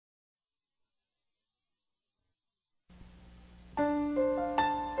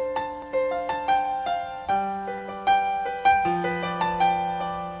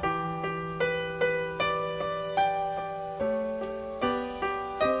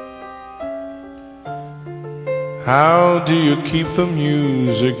How do you keep the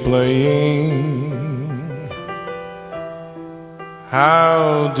music playing?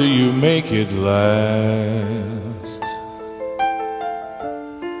 How do you make it last?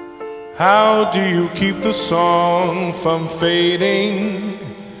 How do you keep the song from fading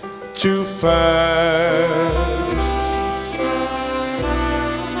too fast?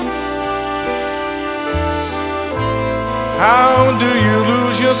 How do you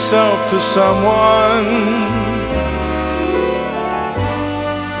lose yourself to someone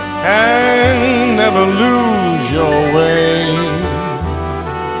and never lose your way?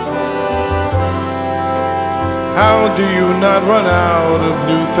 How do you not run out of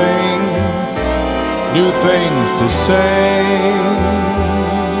new things to say?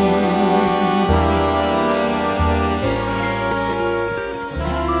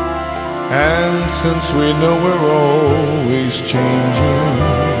 And since we know we're always changing,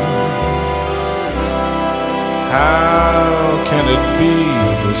 how can it be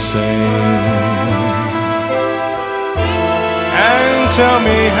the same? And tell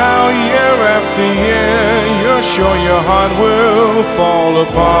me how year after year you're sure your heart will fall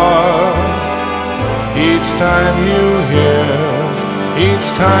apart each time you hear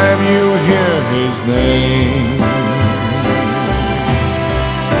his name.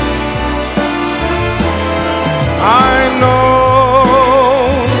 I know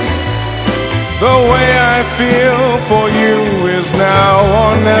the way I feel for you is now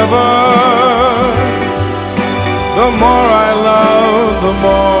or never. The more I love, the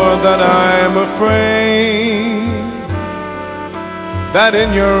more that I'm afraid that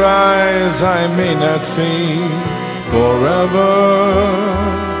in your eyes I may not see forever,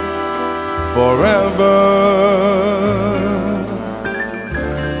 forever.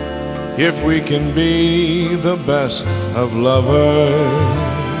 If we can be the best of lovers,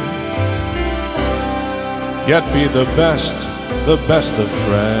 yet be the best of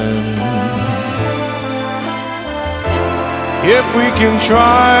friends. If we can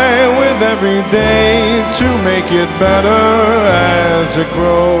try with every day to make it better as it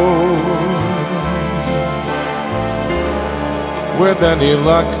grows, with any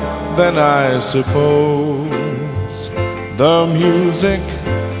luck then I suppose the music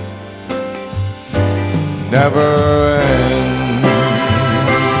never ends.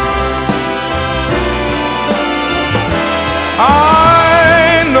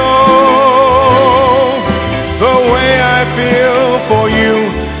 I know the way I feel for you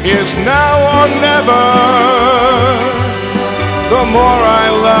is now or never. The more I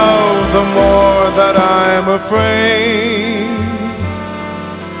love, the more that I'm afraid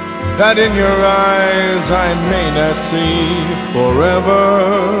that in your eyes I may not see forever,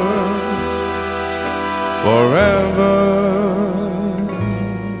 forever.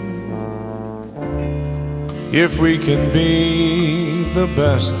 If we can be the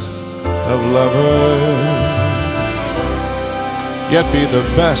best of lovers, yet be the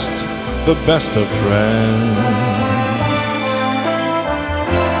best of friends.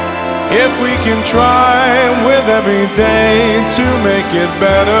 If we can try with every day to make it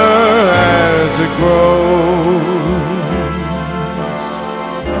better as it grows,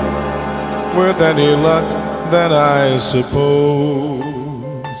 with any luck then I suppose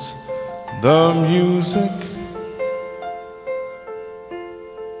the music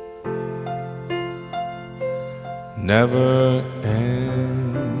never ends.